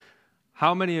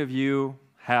How many of you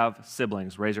have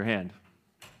siblings? Raise your hand.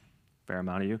 Fair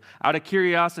amount of you. Out of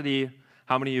curiosity,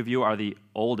 how many of you are the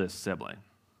oldest sibling?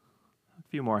 A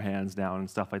few more hands down and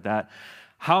stuff like that.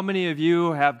 How many of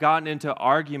you have gotten into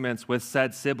arguments with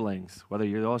said siblings? Whether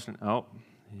you're the oldest, oh,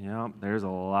 yeah, there's a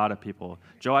lot of people.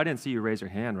 Joe, I didn't see you raise your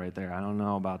hand right there. I don't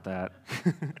know about that.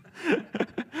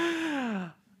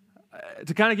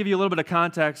 To kind of give you a little bit of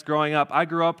context, growing up, I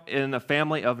grew up in a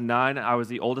family of 9. I was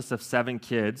the oldest of 7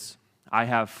 kids. I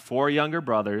have 4 younger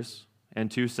brothers and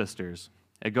 2 sisters.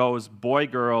 It goes boy,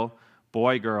 girl,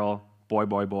 boy, girl, boy,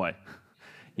 boy, boy.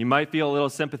 You might feel a little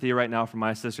sympathy right now for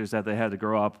my sisters that they had to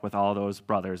grow up with all those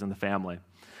brothers in the family.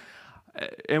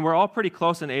 And we're all pretty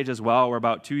close in age as well. We're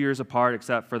about 2 years apart,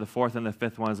 except for the 4th and the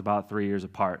 5th one is about 3 years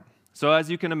apart. So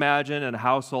as you can imagine, in a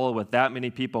household with that many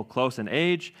people close in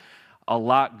age, a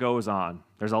lot goes on.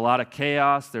 There's a lot of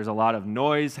chaos. There's a lot of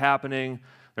noise happening.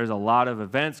 There's a lot of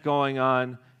events going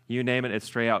on. You name it, it's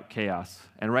straight out chaos.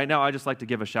 And right now, I just like to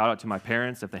give a shout out to my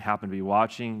parents if they happen to be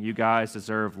watching. You guys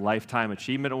deserve Lifetime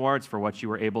Achievement Awards for what you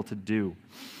were able to do.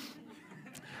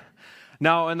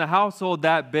 Now, in the household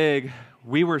that big,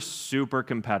 we were super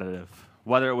competitive.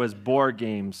 Whether it was board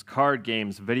games, card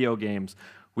games, video games,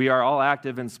 we are all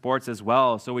active in sports as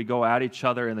well, so we go at each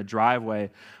other in the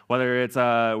driveway. Whether it's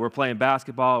we're playing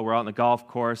basketball, we're out on the golf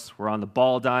course, we're on the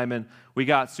ball diamond, we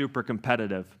got super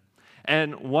competitive.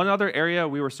 And one other area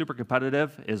we were super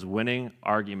competitive is winning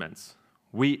arguments.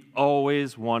 We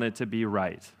always wanted to be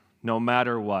right, no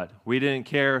matter what. We didn't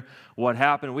care what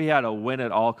happened. We had a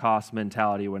win-at-all-costs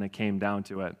mentality when it came down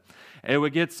to it. It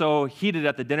would get so heated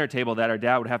at the dinner table that our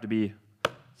dad would have to be,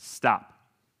 stop,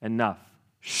 enough,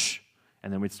 shh,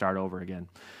 and then we'd start over again.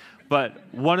 But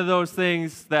one of those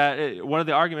things one of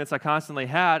the arguments I constantly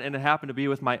had, and it happened to be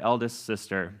with my eldest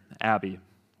sister, Abby.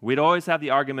 We'd always have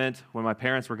the argument when my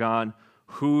parents were gone,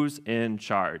 who's in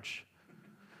charge?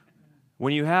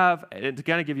 When you have, and to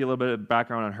kind of give you a little bit of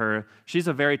background on her, she's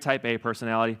a very type A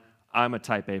personality. I'm a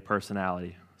type A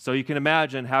personality. So you can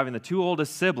imagine having the 2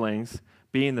 oldest siblings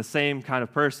being the same kind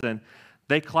of person,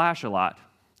 they clash a lot.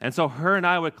 And so her and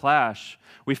I would clash.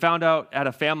 We found out at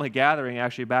a family gathering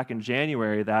actually back in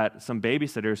January that some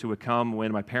babysitters who would come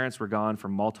when my parents were gone for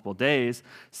multiple days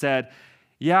said,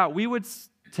 yeah, we would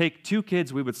take 2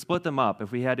 kids, we would split them up.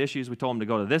 If we had issues, we told them to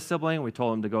go to this sibling, we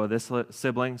told them to go to this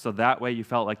sibling, so that way you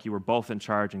felt like you were both in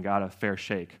charge and got a fair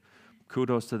shake.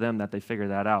 Kudos to them that they figured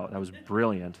that out. That was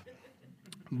brilliant.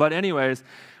 But anyways,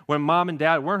 when mom and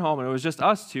dad weren't home and it was just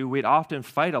us 2, we'd often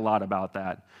fight a lot about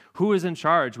that. Who is in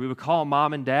charge? We would call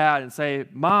mom and dad and say,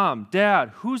 Mom, Dad,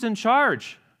 who's in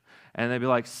charge? And they'd be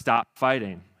like, stop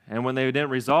fighting. And when they didn't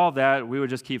resolve that, we would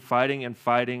just keep fighting and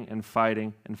fighting and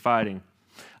fighting and fighting.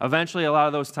 Eventually, a lot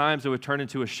of those times, it would turn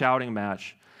into a shouting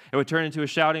match. It would turn into a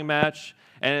shouting match,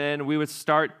 and we would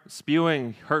start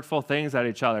spewing hurtful things at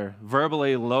each other,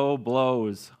 verbally low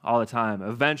blows all the time.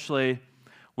 Eventually,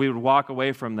 we would walk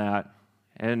away from that,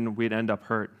 and we'd end up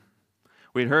hurt.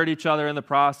 We'd hurt each other in the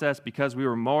process because we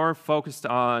were more focused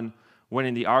on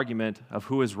winning the argument of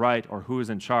who is right or who is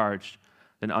in charge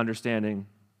than understanding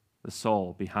the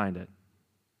soul behind it.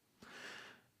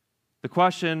 The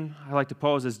question I like to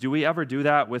pose is, do we ever do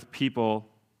that with people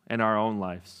in our own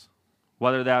lives?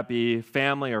 Whether that be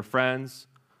family or friends,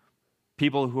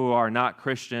 people who are not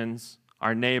Christians,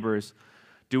 our neighbors,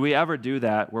 do we ever do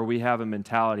that where we have a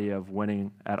mentality of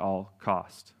winning at all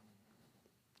cost?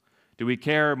 Do we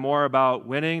care more about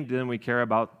winning than we care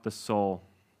about the soul?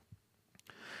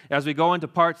 As we go into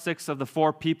part 6 of the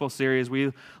 4 People series,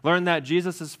 we learn that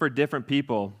Jesus is for different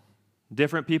people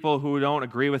who don't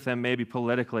agree with him maybe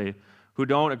politically,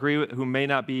 who may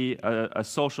not be a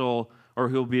social, or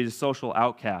who will be a social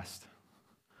outcast.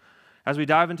 As we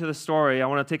dive into the story, I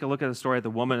want to take a look at the story of the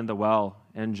woman in the well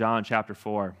in John chapter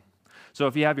 4. So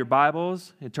if you have your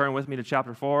Bibles, you turn with me to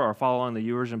chapter 4 or follow on the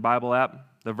YouVersion Bible app.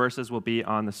 The verses will be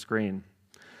on the screen.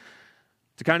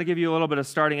 To kind of give you a little bit of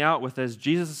starting out with this,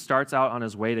 Jesus starts out on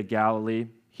his way to Galilee.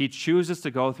 He chooses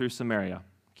to go through Samaria.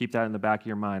 Keep that in the back of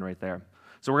your mind right there.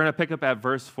 So we're going to pick up at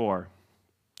verse 4.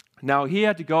 Now he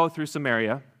had to go through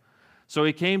Samaria, so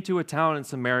he came to a town in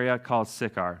Samaria called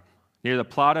Sychar, near the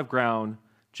plot of ground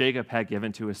Jacob had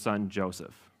given to his son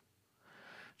Joseph.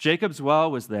 Jacob's well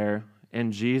was there,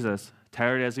 and Jesus,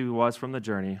 tired as he was from the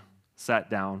journey, sat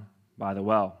down by the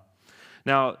well.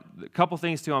 Now, a couple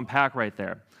things to unpack right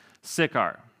there.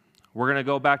 Sychar. We're going to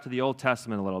go back to the Old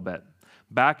Testament a little bit.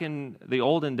 Back in the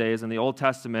olden days, in the Old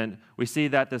Testament, we see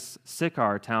that this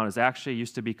Sychar town is actually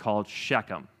used to be called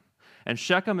Shechem. And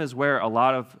Shechem is where a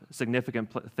lot of significant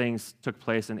things took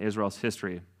place in Israel's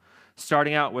history.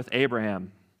 Starting out with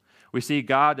Abraham. We see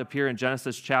God appear in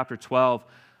Genesis chapter 12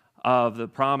 of the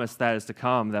promise that is to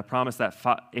come, that promise that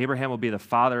Abraham will be the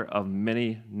father of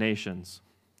many nations.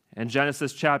 In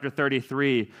Genesis chapter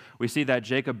 33, we see that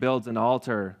Jacob builds an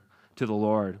altar to the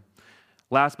Lord.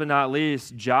 Last but not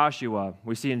least, Joshua.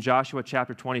 We see in Joshua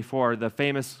chapter 24, the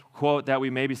famous quote that we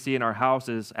maybe see in our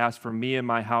houses, "As for me and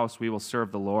my house, we will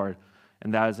serve the Lord."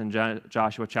 And that is in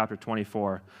Joshua chapter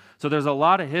 24. So there's a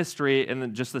lot of history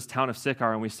in just this town of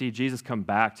Sychar, and we see Jesus come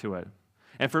back to it.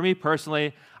 And for me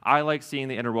personally, I like seeing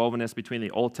the interwovenness between the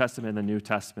Old Testament and the New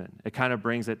Testament. It kind of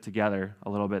brings it together a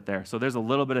little bit there. So there's a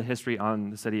little bit of history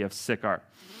on the city of Sychar.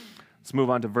 Let's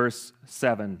move on to verse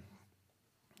 7.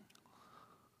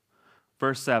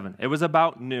 Verse 7, it was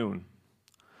about noon.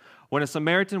 When a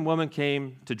Samaritan woman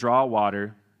came to draw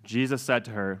water, Jesus said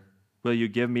to her, "Will you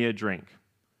give me a drink?"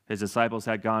 His disciples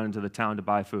had gone into the town to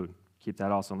buy food. Keep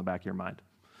that also in the back of your mind.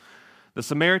 The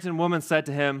Samaritan woman said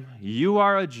to him, "You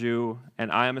are a Jew,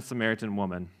 and I am a Samaritan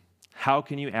woman. How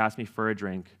can you ask me for a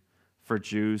drink? For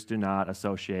Jews do not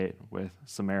associate with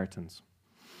Samaritans."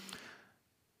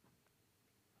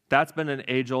 That's been an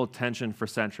age-old tension for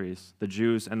centuries, the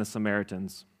Jews and the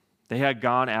Samaritans. They had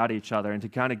gone at each other, and to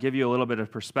kind of give you a little bit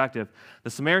of perspective, the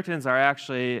Samaritans are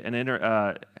actually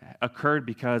occurred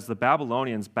because the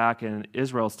Babylonians back in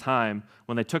Israel's time,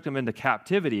 when they took them into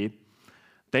captivity,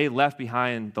 they left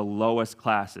behind the lowest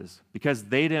classes because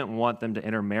they didn't want them to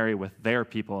intermarry with their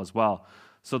people as well.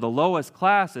 So the lowest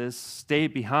classes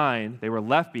stayed behind, they were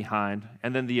left behind,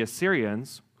 and then the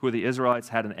Assyrians, who the Israelites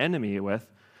had an enemy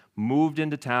with, moved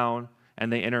into town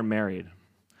and they intermarried.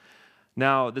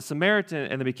 Now, they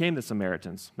became the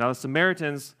Samaritans. Now, the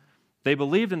Samaritans, they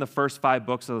believed in the first 5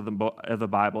 books of the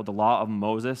Bible, the law of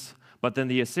Moses, but then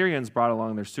the Assyrians brought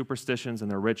along their superstitions and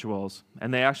their rituals,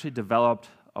 and they actually developed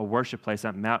a worship place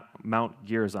at Mount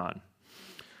Gerizim.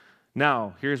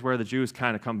 Now, here's where the Jews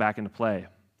kind of come back into play.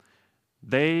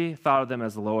 They thought of them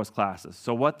as the lowest classes.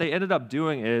 So what they ended up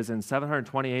doing is, in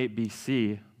 728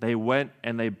 BC, they went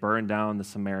and they burned down the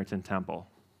Samaritan temple.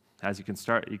 As you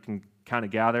can kind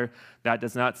of gather, that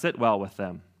does not sit well with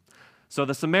them. So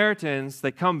the Samaritans,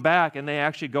 they come back and they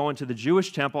actually go into the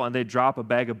Jewish temple and they drop a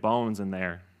bag of bones in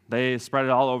there. They spread it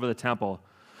all over the temple.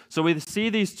 So we see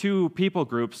these two people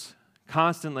groups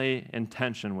constantly in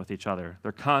tension with each other.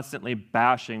 They're constantly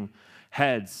bashing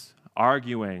heads,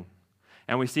 arguing.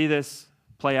 And we see this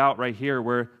play out right here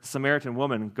where the Samaritan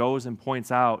woman goes and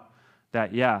points out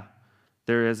that, yeah,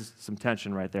 there is some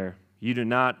tension right there. You do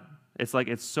not, it's like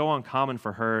it's so uncommon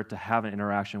for her to have an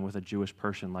interaction with a Jewish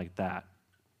person like that.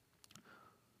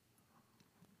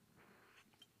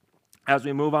 As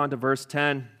we move on to verse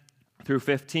 10 through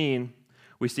 15,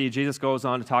 we see Jesus goes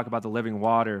on to talk about the living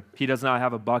water. He does not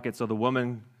have a bucket, so the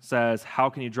woman says, "How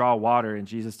can you draw water?" And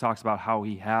Jesus talks about how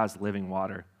he has living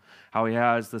water, how he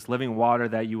has this living water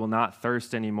that you will not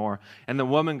thirst anymore. And the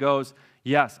woman goes,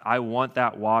 "Yes, I want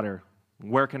that water.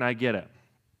 Where can I get it?"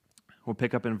 We'll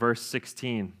pick up in verse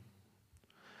 16.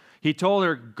 He told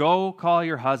her, "Go call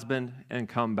your husband and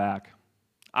come back."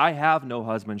 "I have no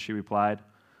husband," she replied.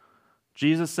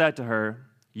 Jesus said to her,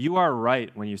 "You are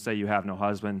right when you say you have no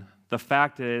husband. The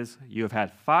fact is, you have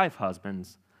had 5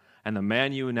 husbands, and the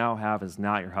man you now have is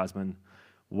not your husband.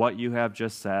 What you have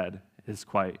just said is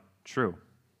quite true."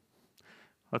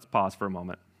 Let's pause for a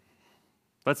moment.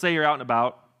 Let's say you're out and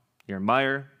about. You're in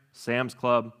Meijer, Sam's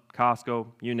Club, Costco,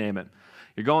 you name it.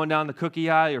 You're going down the cookie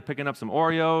aisle, you're picking up some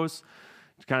Oreos,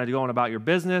 kind of going about your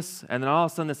business, and then all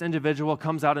of a sudden this individual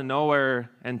comes out of nowhere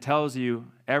and tells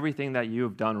you everything that you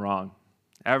have done wrong,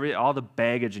 all the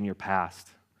baggage in your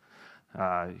past.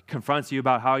 Confronts you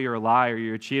about how you're a liar,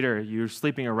 you're a cheater, you're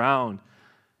sleeping around.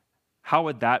 How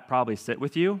would that probably sit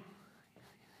with you?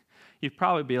 You'd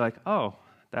probably be like, "Oh,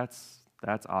 that's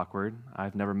awkward.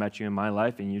 I've never met you in my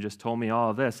life, and you just told me all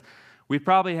of this." We'd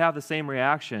probably have the same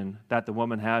reaction that the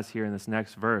woman has here in this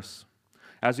next verse.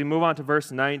 As we move on to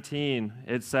verse 19,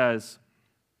 it says,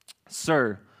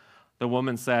 "Sir," the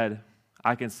woman said,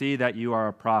 "I can see that you are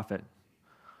a prophet.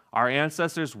 Our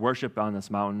ancestors worship on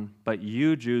this mountain, but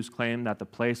you Jews claim that the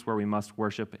place where we must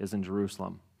worship is in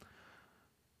Jerusalem."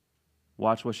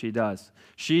 Watch what she does.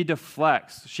 She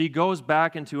deflects. She goes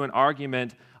back into an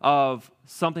argument of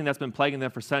something that's been plaguing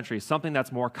them for centuries, something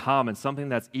that's more common, something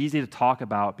that's easy to talk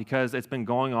about because it's been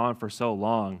going on for so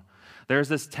long. There's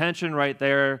this tension right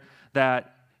there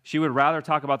that she would rather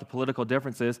talk about the political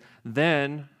differences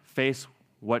than face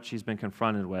what she's been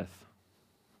confronted with.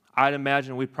 I'd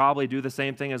imagine we'd probably do the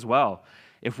same thing as well.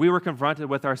 If we were confronted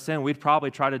with our sin, we'd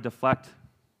probably try to deflect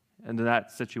into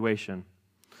that situation.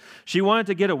 She wanted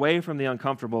to get away from the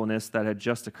uncomfortableness that had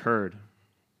just occurred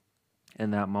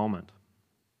in that moment.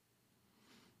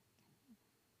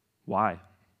 Why?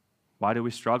 Why do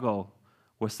we struggle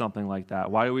with something like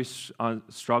that? Why do we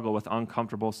struggle with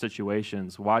uncomfortable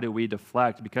situations? Why do we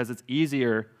deflect? Because it's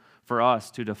easier for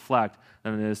us to deflect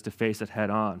than it is to face it head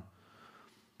on.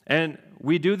 And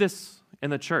we do this in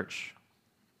the church.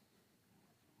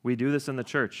 We do this in the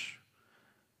church.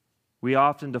 We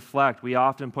often deflect. We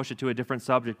often push it to a different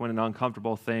subject when an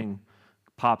uncomfortable thing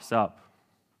pops up.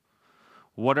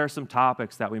 What are some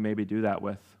topics that we maybe do that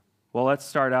with? Well, let's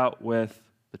start out with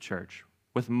the church,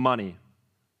 with money.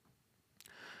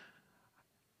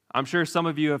 I'm sure some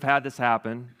of you have had this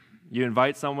happen. You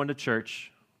invite someone to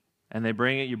church, and you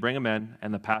bring them in,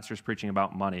 and the pastor's preaching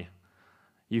about money.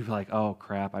 You're like, oh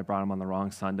crap, I brought them on the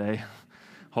wrong Sunday.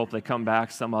 Hope they come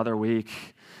back some other week.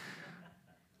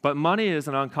 But money is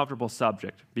an uncomfortable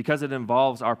subject because it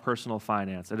involves our personal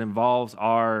finance. It involves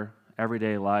our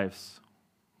everyday lives.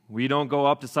 We don't go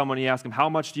up to someone and you ask them, how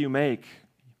much do you make?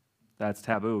 That's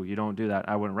taboo. You don't do that.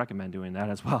 I wouldn't recommend doing that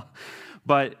as well.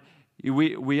 But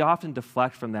we often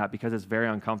deflect from that because it's very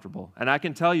uncomfortable. And I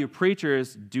can tell you,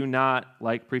 preachers do not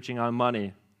like preaching on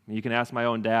money. You can ask my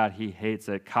own dad. He hates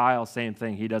it. Kyle, same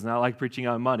thing. He does not like preaching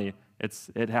on money.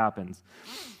 It happens.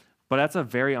 But that's a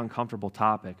very uncomfortable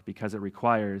topic because it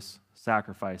requires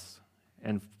sacrifice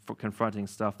and confronting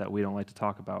stuff that we don't like to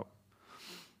talk about.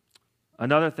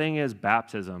 Another thing is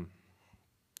baptism.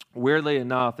 Weirdly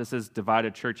enough, this has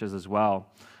divided churches as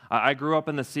well. I grew up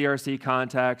in the CRC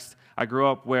context. I grew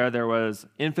up where there was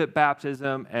infant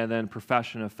baptism and then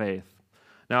profession of faith.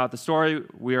 Now, at the Story,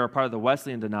 we are a part of the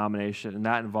Wesleyan denomination, and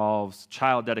that involves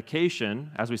child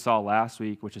dedication, as we saw last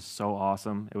week, which is so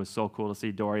awesome. It was so cool to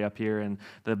see Dory up here and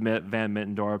the Van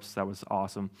Mittendorps. That was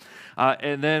awesome.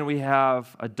 And then we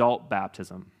have adult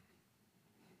baptism.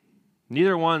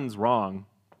 Neither one's wrong.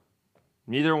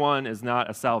 Neither one is not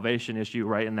a salvation issue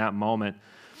right in that moment.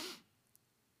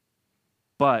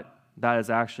 But that has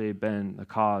actually been the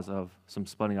cause of some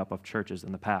splitting up of churches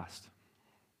in the past.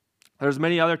 There's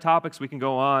many other topics we can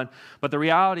go on, but the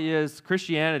reality is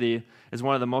Christianity is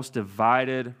one of the most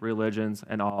divided religions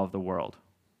in all of the world.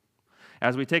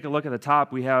 As we take a look at the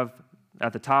top, we have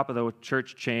at the top of the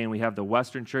church chain, we have the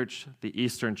Western Church, the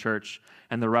Eastern Church,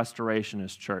 and the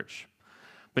Restorationist Church.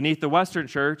 Beneath the Western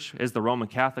Church is the Roman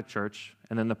Catholic Church,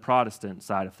 and then the Protestant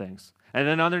side of things. And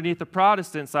then underneath the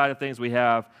Protestant side of things, we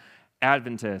have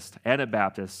Adventist,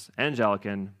 Anabaptist,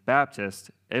 Anglican, Baptist,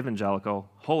 Evangelical,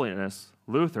 Holiness,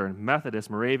 Lutheran, Methodist,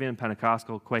 Moravian,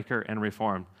 Pentecostal, Quaker, and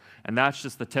Reformed. And that's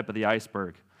just the tip of the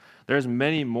iceberg. There's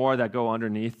many more that go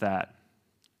underneath that.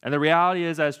 And the reality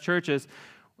is, as churches,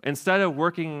 instead of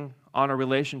working on our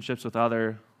relationships with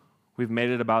others, we've made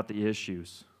it about the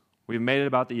issues. We've made it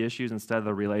about the issues instead of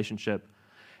the relationship.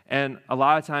 And a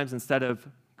lot of times, instead of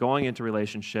going into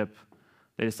relationship,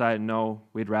 they decided, no,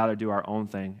 we'd rather do our own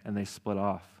thing, and they split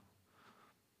off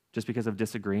just because of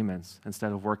disagreements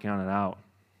instead of working on it out.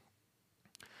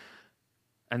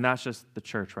 And that's just the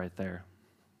church right there.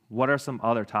 What are some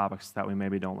other topics that we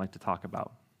maybe don't like to talk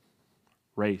about?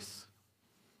 Race.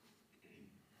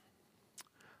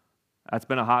 That's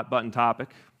been a hot button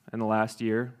topic in the last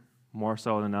year, more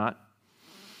so than not.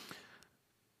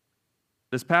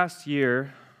 This past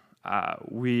year,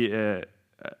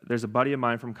 there's a buddy of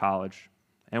mine from college,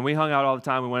 and we hung out all the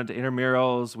time. We went to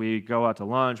intramurals, we go out to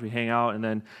lunch, we hang out, and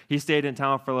then he stayed in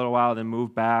town for a little while, then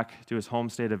moved back to his home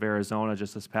state of Arizona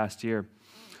just this past year.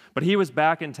 But he was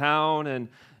back in town, and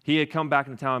he had come back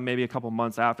into town maybe a couple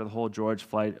months after the whole George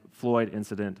Floyd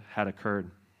incident had occurred.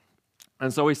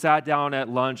 And so we sat down at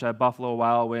lunch at Buffalo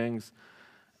Wild Wings,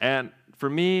 and for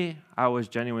me, I was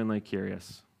genuinely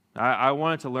curious. I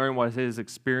wanted to learn what his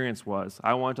experience was.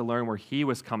 I wanted to learn where he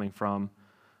was coming from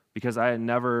because I had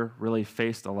never really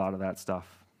faced a lot of that stuff.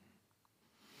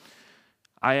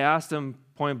 I asked him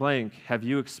point blank, have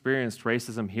you experienced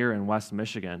racism here in West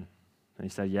Michigan? And he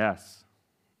said, yes.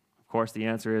 Of course, the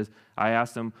answer is, I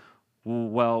asked him,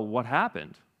 well, what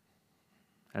happened?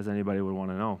 As anybody would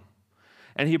want to know.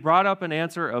 And he brought up an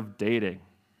answer of dating.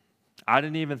 I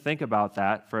didn't even think about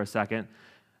that for a second,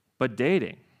 but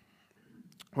dating.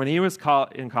 When he was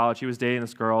in college, he was dating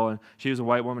this girl, and she was a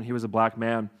white woman, he was a black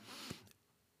man.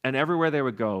 And everywhere they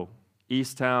would go,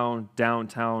 Easttown,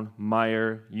 downtown,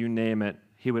 Meyer, you name it,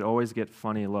 he would always get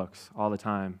funny looks all the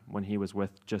time when he was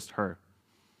with just her.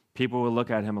 People would look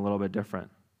at him a little bit different.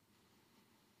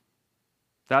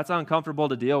 That's uncomfortable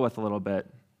to deal with a little bit.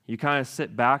 You kind of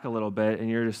sit back a little bit, and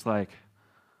you're just like,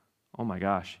 oh my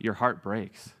gosh, your heart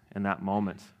breaks in that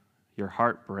moment. Your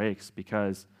heart breaks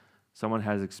because someone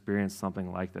has experienced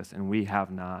something like this, and we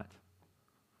have not.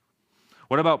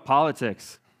 What about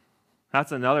politics?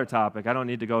 That's another topic. I don't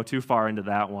need to go too far into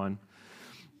that one.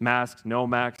 Mask, no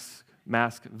mask,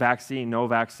 vaccine, no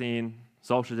vaccine,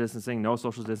 social distancing, no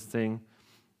social distancing.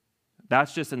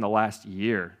 That's just in the last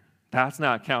year. That's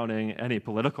not counting any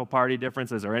political party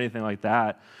differences or anything like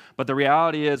that. But the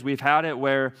reality is we've had it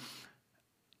where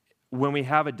when we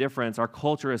have a difference, our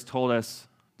culture has told us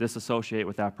disassociate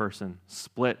with that person,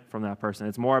 split from that person.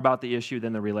 It's more about the issue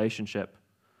than the relationship.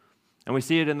 And we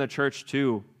see it in the church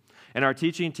too. In our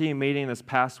teaching team meeting this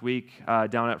past week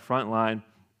down at Frontline,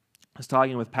 I was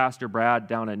talking with Pastor Brad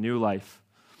down at New Life.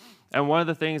 And one of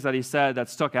the things that he said that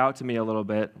stuck out to me a little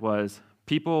bit was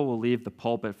people will leave the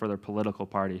pulpit for their political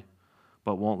party,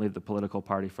 but won't leave the political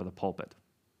party for the pulpit.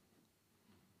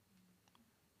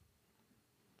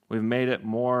 We've made it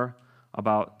more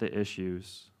about the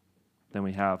issues than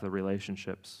we have the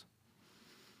relationships.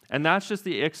 And that's just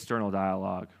the external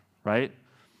dialogue, right?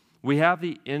 We have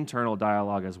the internal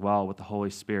dialogue as well with the Holy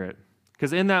Spirit.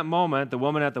 Because in that moment, the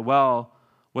woman at the well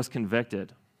was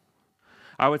convicted.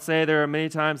 I would say there are many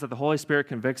times that the Holy Spirit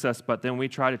convicts us, but then we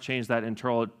try to change that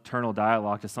internal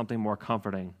dialogue to something more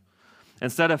comforting.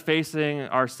 Instead of facing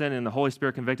our sin and the Holy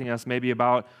Spirit convicting us maybe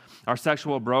about our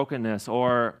sexual brokenness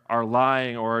or our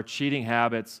lying or our cheating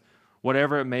habits,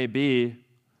 whatever it may be,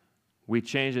 we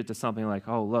change it to something like,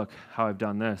 oh, look how I've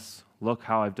done this. Look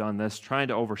how I've done this, trying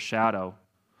to overshadow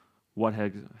what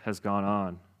has gone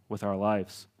on with our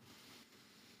lives.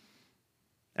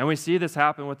 And we see this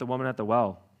happen with the woman at the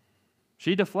well.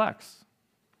 She deflects.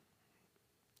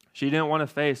 She didn't want to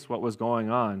face what was going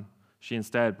on. She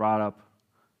instead brought up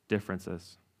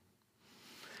differences.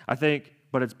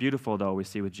 But it's beautiful, though, we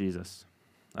see with Jesus.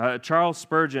 Charles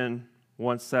Spurgeon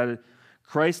once said,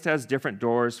 Christ has different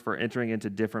doors for entering into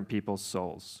different people's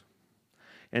souls.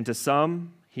 Into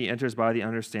some, he enters by the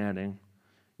understanding.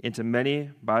 Into many,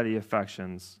 by the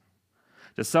affections.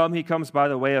 To some, he comes by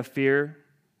the way of fear.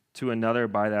 To another,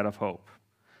 by that of hope.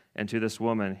 And to this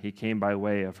woman, he came by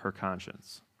way of her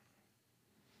conscience.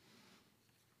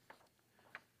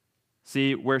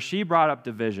 See, where she brought up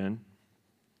division,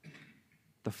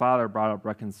 the Father brought up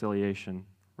reconciliation,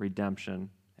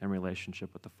 redemption, and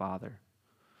relationship with the Father.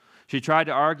 She tried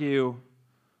to argue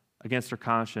against her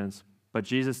conscience, but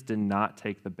Jesus did not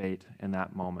take the bait in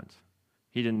that moment.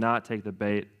 He did not take the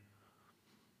bait.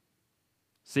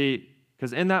 See,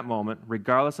 because in that moment,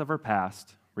 regardless of her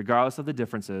past, regardless of the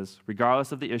differences,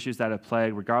 regardless of the issues that have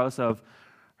plagued, regardless of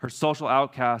her social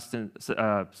outcast and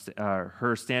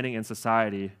her standing in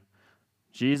society,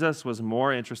 Jesus was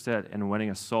more interested in winning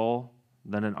a soul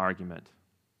than an argument.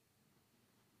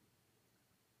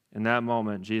 In that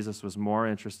moment, Jesus was more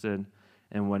interested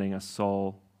in winning a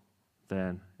soul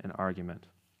than an argument.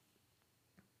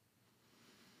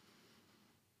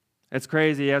 It's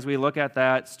crazy as we look at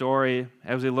that story,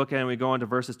 as we look at it and we go into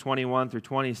verses 21 through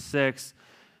 26,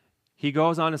 he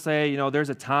goes on to say, there's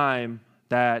a time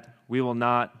that we will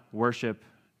not worship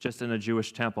just in a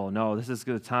Jewish temple. No, this is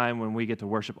the time when we get to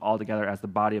worship all together as the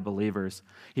body of believers.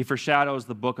 He foreshadows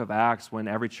the book of Acts when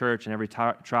every church and every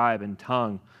tribe and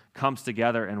tongue comes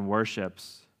together and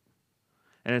worships.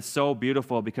 And it's so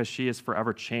beautiful because she is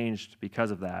forever changed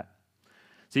because of that.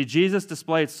 See, Jesus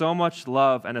displayed so much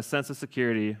love and a sense of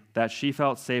security that she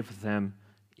felt safe with him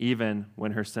even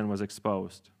when her sin was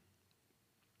exposed.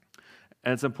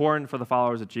 And it's important for the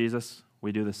followers of Jesus,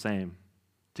 we do the same.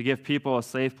 To give people a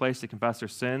safe place to confess their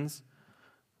sins,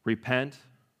 repent,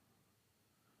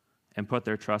 and put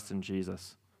their trust in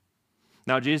Jesus.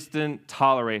 Now, Jesus didn't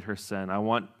tolerate her sin. I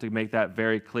want to make that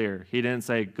very clear. He didn't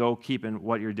say, go keep in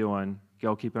what you're doing.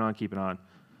 Go keep it on.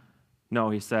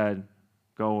 No, he said,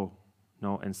 go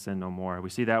and sin no more. We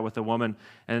see that with the woman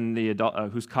and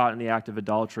who's caught in the act of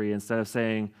adultery. Instead of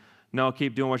saying, no,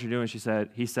 keep doing what you're doing,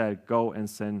 he said, go and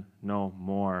sin no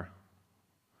more.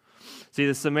 See,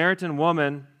 the Samaritan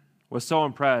woman was so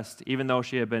impressed, even though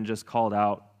she had been just called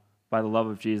out by the love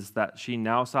of Jesus, that she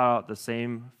now sought out the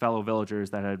same fellow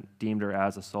villagers that had deemed her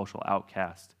as a social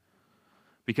outcast.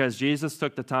 Because Jesus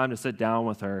took the time to sit down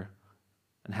with her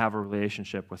and have a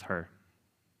relationship with her.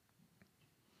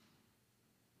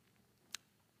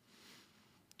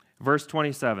 Verse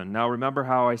 27. Now remember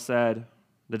how I said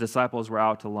the disciples were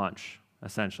out to lunch,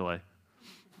 essentially.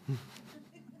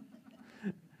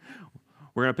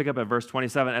 We're going to pick up at verse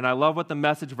 27, and I love what the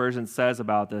Message version says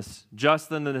about this. Just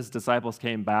then his disciples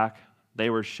came back, they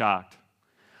were shocked.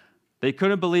 They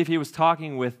couldn't believe he was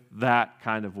talking with that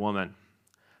kind of woman.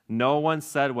 No one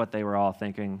said what they were all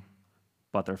thinking,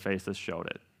 but their faces showed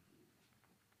it.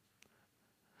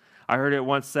 I heard it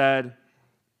once said,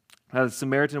 the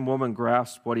Samaritan woman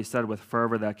grasped what he said with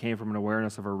fervor that came from an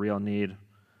awareness of her real need.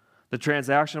 The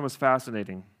transaction was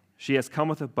fascinating. She has come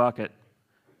with a bucket.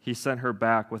 He sent her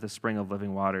back with a spring of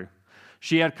living water.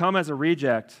 She had come as a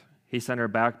reject. He sent her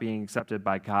back being accepted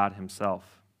by God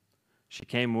himself. She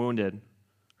came wounded.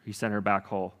 He sent her back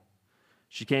whole.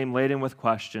 She came laden with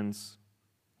questions.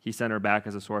 He sent her back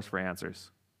as a source for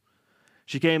answers.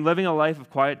 She came living a life of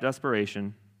quiet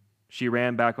desperation. She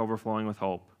ran back overflowing with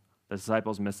hope. The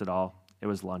disciples missed it all. It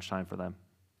was lunchtime for them.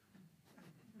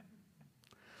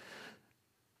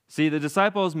 See, the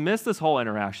disciples missed this whole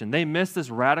interaction. They missed this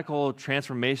radical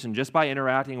transformation just by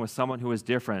interacting with someone who was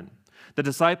different. The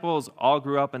disciples all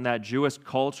grew up in that Jewish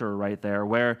culture right there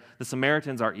where the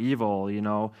Samaritans are evil,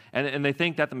 and they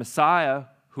think that the Messiah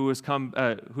who's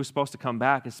supposed to come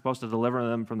back is supposed to deliver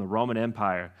them from the Roman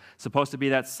Empire, supposed to be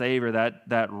that savior,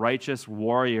 that righteous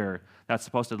warrior that's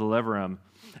supposed to deliver them.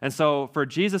 And so for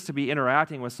Jesus to be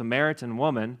interacting with a Samaritan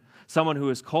woman, someone who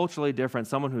is culturally different,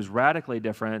 someone who's radically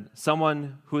different,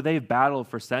 someone who they've battled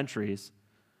for centuries,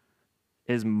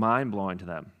 is mind-blowing to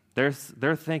them.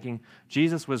 They're thinking,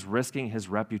 Jesus was risking his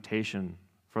reputation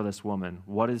for this woman.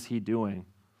 What is he doing?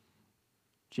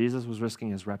 Jesus was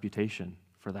risking his reputation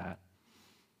for that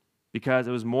because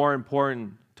it was more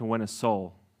important to win a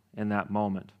soul in that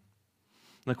moment.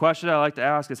 And the question I like to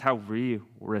ask is how we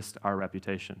risked our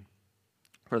reputation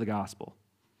for the gospel.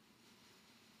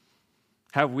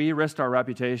 Have we risked our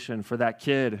reputation for that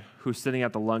kid who's sitting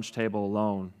at the lunch table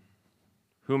alone,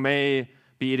 who may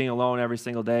be eating alone every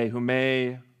single day, who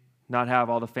may not have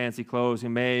all the fancy clothes, who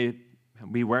may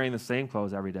be wearing the same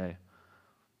clothes every day?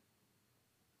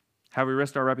 Have we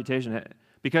risked our reputation?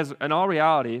 Because in all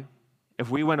reality, if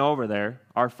we went over there,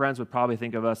 our friends would probably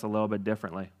think of us a little bit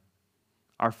differently.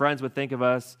 Our friends would think of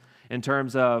us in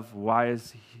terms of, why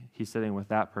is he sitting with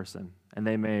that person? And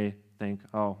they may think,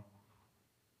 oh,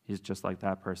 he's just like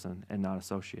that person and not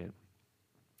associate.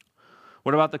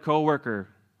 What about the coworker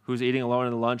who's eating alone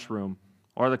in the lunchroom?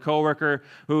 Or the coworker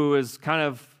who is kind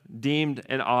of deemed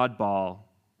an oddball?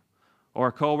 Or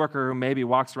a coworker who maybe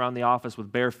walks around the office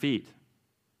with bare feet?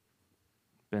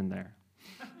 Been there.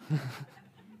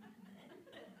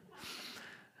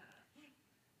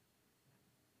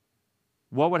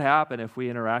 What would happen if we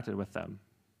interacted with them?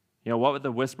 What would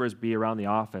the whispers be around the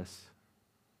office?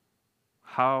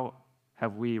 How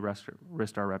have we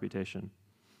risked our reputation?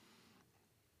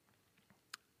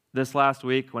 This last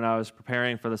week, when I was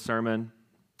preparing for the sermon,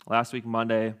 last week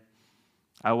Monday,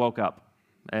 I woke up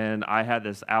and I had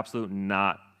this absolute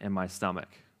knot in my stomach.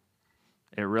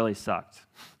 It really sucked.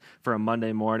 For a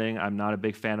Monday morning, I'm not a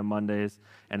big fan of Mondays,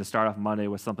 and to start off Monday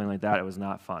with something like that, it was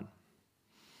not fun.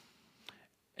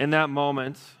 In that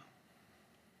moment,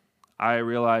 I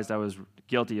realized I was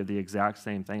guilty of the exact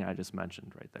same thing I just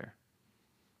mentioned right there.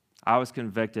 I was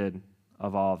convicted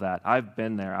of all of that. I've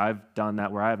been there. I've done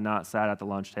that where I have not sat at the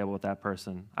lunch table with that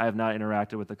person. I have not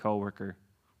interacted with a coworker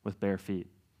with bare feet.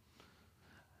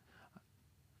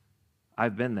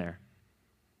 I've been there.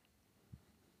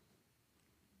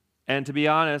 And to be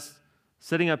honest,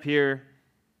 sitting up here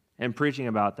and preaching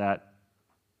about that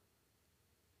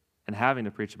and having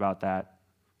to preach about that,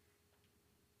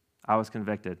 I was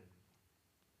convicted.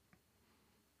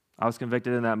 I was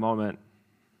convicted in that moment.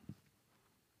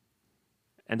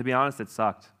 And to be honest, it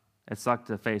sucked. It sucked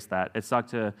to face that. It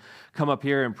sucked to come up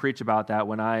here and preach about that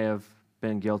when I have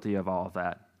been guilty of all of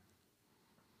that.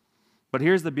 But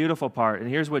here's the beautiful part, and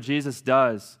here's what Jesus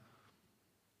does.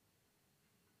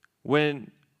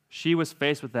 When she was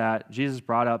faced with that, Jesus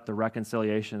brought up the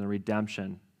reconciliation and the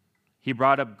redemption. He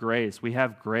brought up grace. We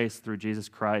have grace through Jesus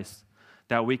Christ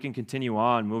that we can continue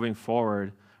on moving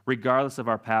forward regardless of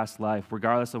our past life,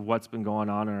 regardless of what's been going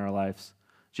on in our lives.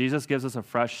 Jesus gives us a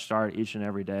fresh start each and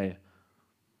every day.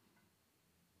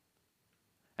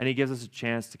 And he gives us a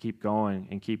chance to keep going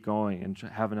and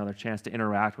have another chance to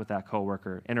interact with that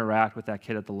coworker, interact with that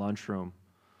kid at the lunchroom.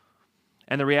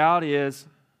 And the reality is,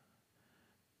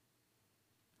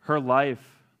 her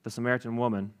life, the Samaritan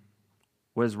woman,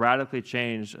 was radically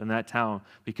changed in that town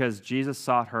because Jesus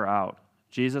sought her out.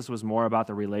 Jesus was more about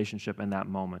the relationship in that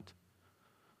moment.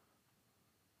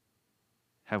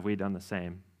 Have we done the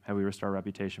same? Have we risked our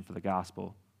reputation for the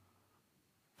gospel?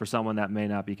 For someone that may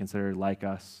not be considered like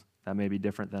us, that may be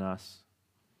different than us?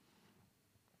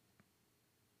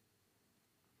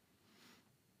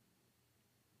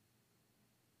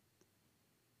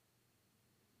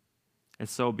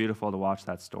 It's so beautiful to watch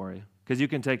that story because you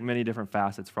can take many different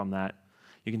facets from that.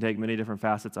 You can take many different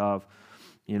facets of,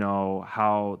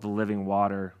 how the living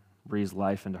water breathes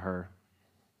life into her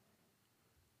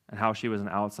and how she was an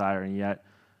outsider, and yet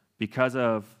because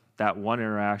of that one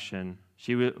interaction,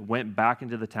 she went back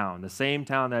into the town, the same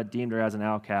town that deemed her as an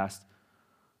outcast,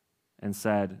 and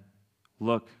said,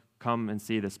 look, come and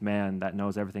see this man that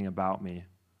knows everything about me.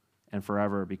 And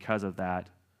forever, because of that,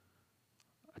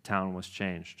 a town was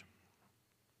changed.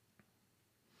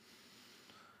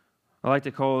 I'd like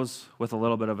to close with a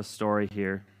little bit of a story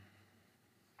here.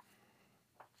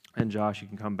 And Josh, you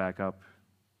can come back up.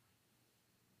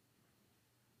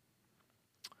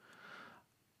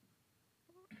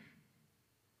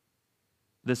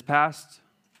 This past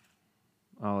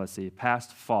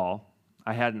fall,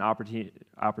 I had an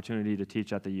opportunity to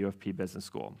teach at the UFP Business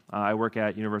School. I work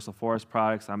at Universal Forest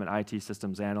Products. I'm an IT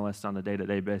systems analyst on a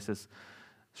day-to-day basis.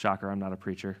 Shocker, I'm not a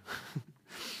preacher.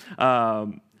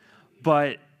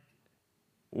 But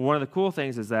one of the cool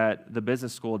things is that the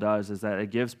business school does is that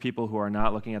it gives people who are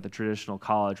not looking at the traditional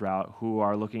college route, who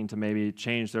are looking to maybe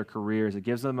change their careers, it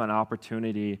gives them an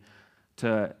opportunity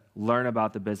to learn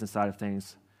about the business side of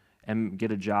things and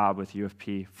get a job with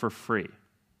UFP for free.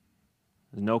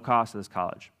 There's no cost to this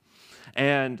college.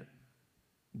 And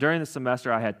during the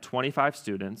semester, I had 25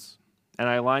 students, and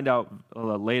I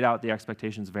laid out the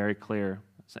expectations very clear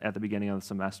at the beginning of the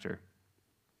semester.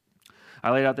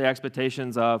 I laid out the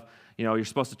expectations of, you're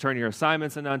supposed to turn your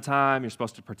assignments in on time, you're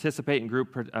supposed to participate in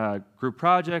group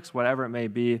projects, whatever it may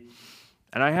be.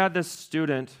 And I had this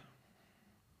student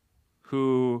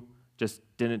who just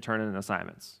didn't turn in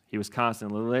assignments. He was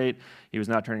constantly late, he was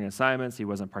not turning in assignments, he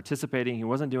wasn't participating, he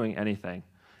wasn't doing anything.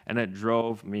 And it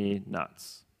drove me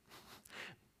nuts.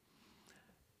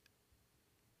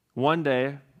 One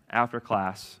day after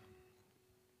class,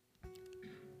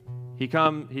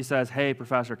 he says, "Hey,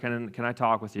 professor, can I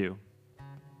talk with you?"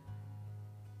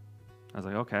 I was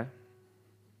like, okay.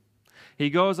 He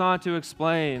goes on to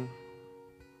explain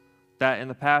that in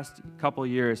the past couple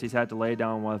years, he's had to lay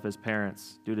down one of his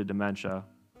parents due to dementia.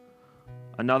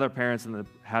 Another parent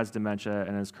has dementia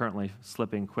and is currently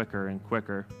slipping quicker and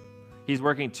quicker. He's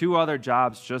working 2 other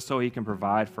jobs just so he can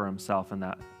provide for himself in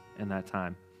that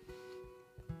time.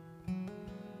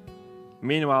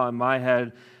 Meanwhile, in my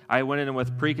head, I went in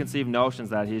with preconceived notions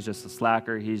that he's just a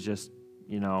slacker, he's just,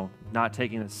 not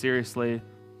taking it seriously.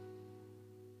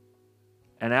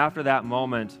 And after that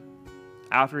moment,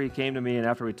 after he came to me and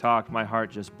after we talked, my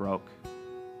heart just broke.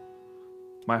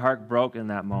 My heart broke in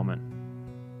that moment.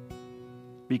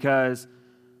 Because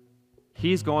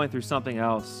he's going through something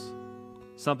else,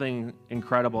 something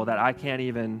incredible that I can't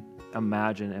even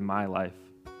imagine in my life.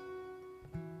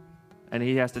 And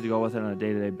he has to go with it on a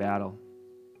day-to-day battle.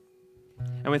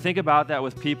 And we think about that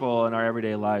with people in our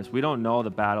everyday lives. We don't know the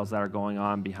battles that are going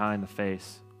on behind the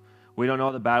face. We don't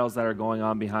know the battles that are going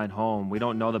on behind home. We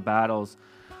don't know the battles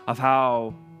of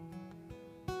how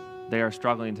they are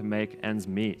struggling to make ends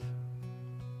meet.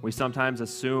 We sometimes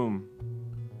assume,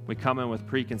 we come in with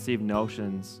preconceived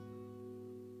notions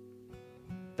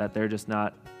that they're just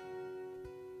not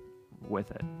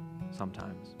with it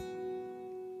sometimes.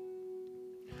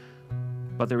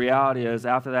 But the reality is,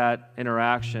 after that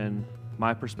interaction,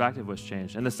 my perspective was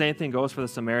changed. And the same thing goes for the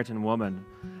Samaritan woman.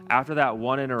 After that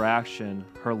one interaction,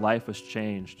 her life was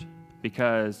changed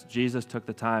because Jesus took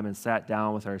the time and sat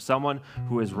down with her. Someone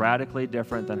who is radically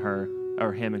different than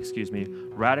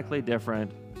radically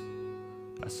different,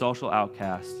 a social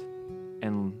outcast,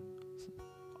 and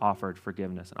offered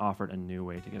forgiveness and offered a new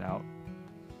way to get out.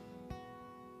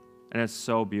 And it's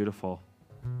so beautiful.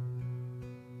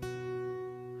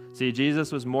 See,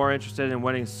 Jesus was more interested in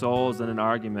winning souls than an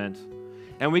argument.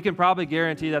 And we can probably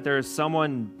guarantee that there is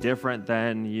someone different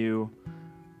than you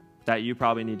that you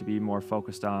probably need to be more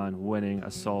focused on winning a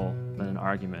soul than an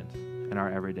argument in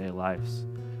our everyday lives.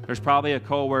 There's probably a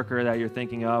coworker that you're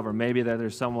thinking of, or maybe that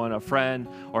there's someone, a friend,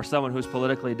 or someone who's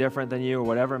politically different than you, or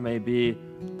whatever it may be,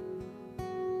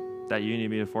 that you need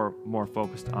to be more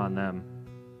focused on them.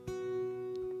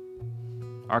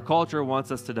 Our culture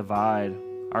wants us to divide.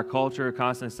 Our culture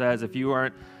constantly says, if you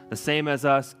aren't the same as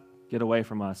us, get away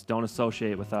from us. Don't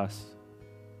associate with us.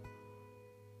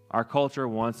 Our culture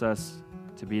wants us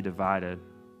to be divided.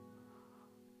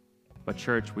 But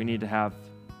church, we need to have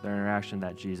the interaction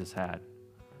that Jesus had.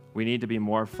 We need to be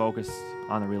more focused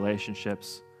on the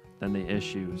relationships than the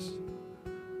issues.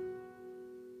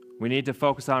 We need to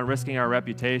focus on risking our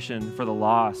reputation for the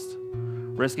lost,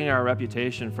 risking our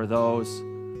reputation for those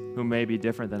who may be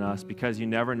different than us, because you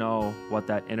never know what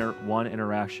that one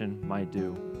interaction might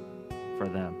do for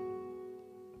them.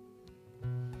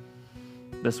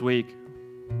 This week,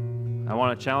 I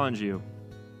want to challenge you.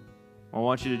 I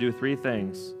want you to do 3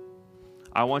 things.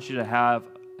 I want you to have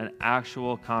an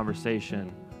actual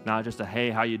conversation, not just a,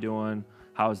 hey, how you doing?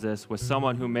 How's this? With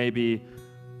someone who may be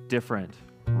different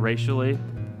racially,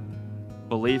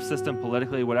 belief system,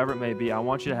 politically, whatever it may be. I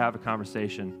want you to have a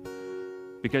conversation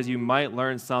because you might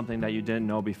learn something that you didn't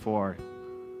know before.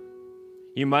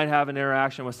 You might have an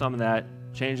interaction with someone that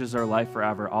changes their life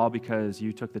forever, all because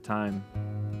you took the time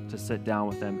to sit down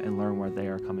with them and learn where they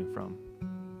are coming from.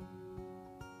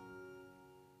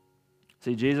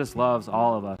 See, Jesus loves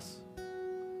all of us.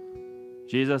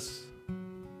 Jesus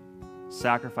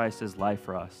sacrificed his life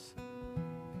for us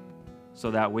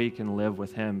so that we can live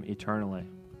with him eternally.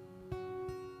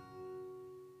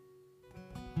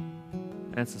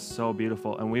 And it's so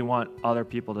beautiful, and we want other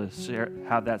people to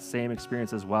have that same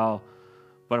experience as well.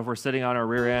 But if we're sitting on our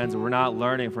rear ends and we're not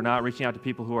learning, if we're not reaching out to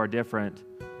people who are different,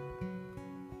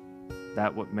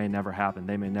 that may never happen.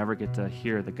 They may never get to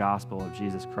hear the gospel of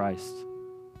Jesus Christ,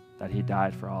 that he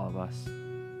died for all of us.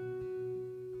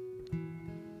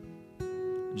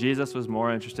 Jesus was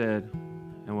more interested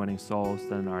in winning souls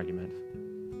than an argument.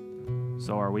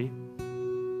 So are we.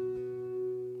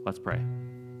 Let's pray.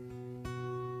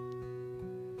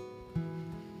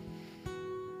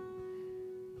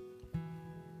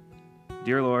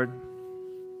 Dear Lord,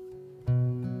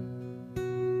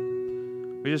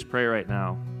 we just pray right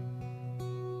now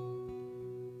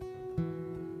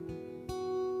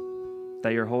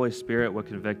that your Holy Spirit would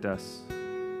convict us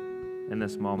in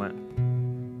this moment.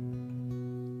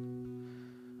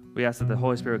 We ask that the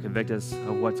Holy Spirit would convict us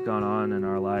of what's gone on in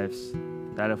our lives,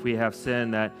 that if we have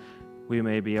sin, that we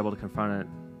may be able to confront it.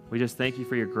 We just thank you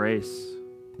for your grace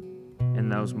in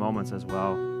those moments as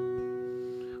well.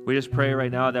 We just pray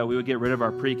right now that we would get rid of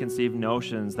our preconceived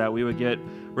notions, that we would get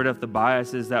rid of the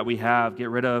biases that we have, get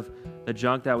rid of the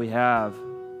junk that we have,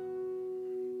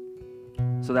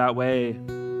 so that way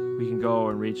we can go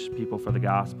and reach people for the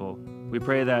gospel. We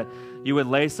pray that you would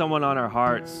lay someone on our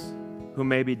hearts who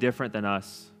may be different than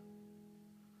us,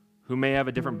 who may have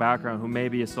a different background, who may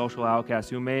be a social outcast,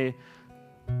 who may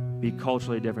be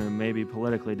culturally different, who may be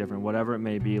politically different, whatever it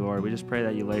may be, Lord. We just pray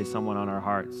that you lay someone on our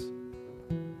hearts,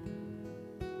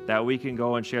 that we can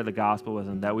go and share the gospel with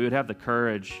them, that we would have the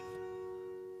courage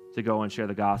to go and share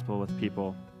the gospel with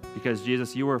people. Because,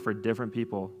 Jesus, you were for different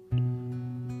people.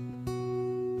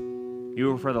 You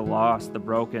were for the lost, the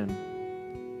broken,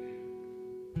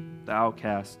 the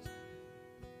outcast.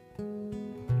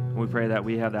 And we pray that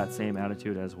we have that same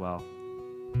attitude as well.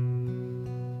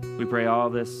 We pray all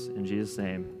of this in Jesus'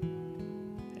 name.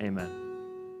 Amen.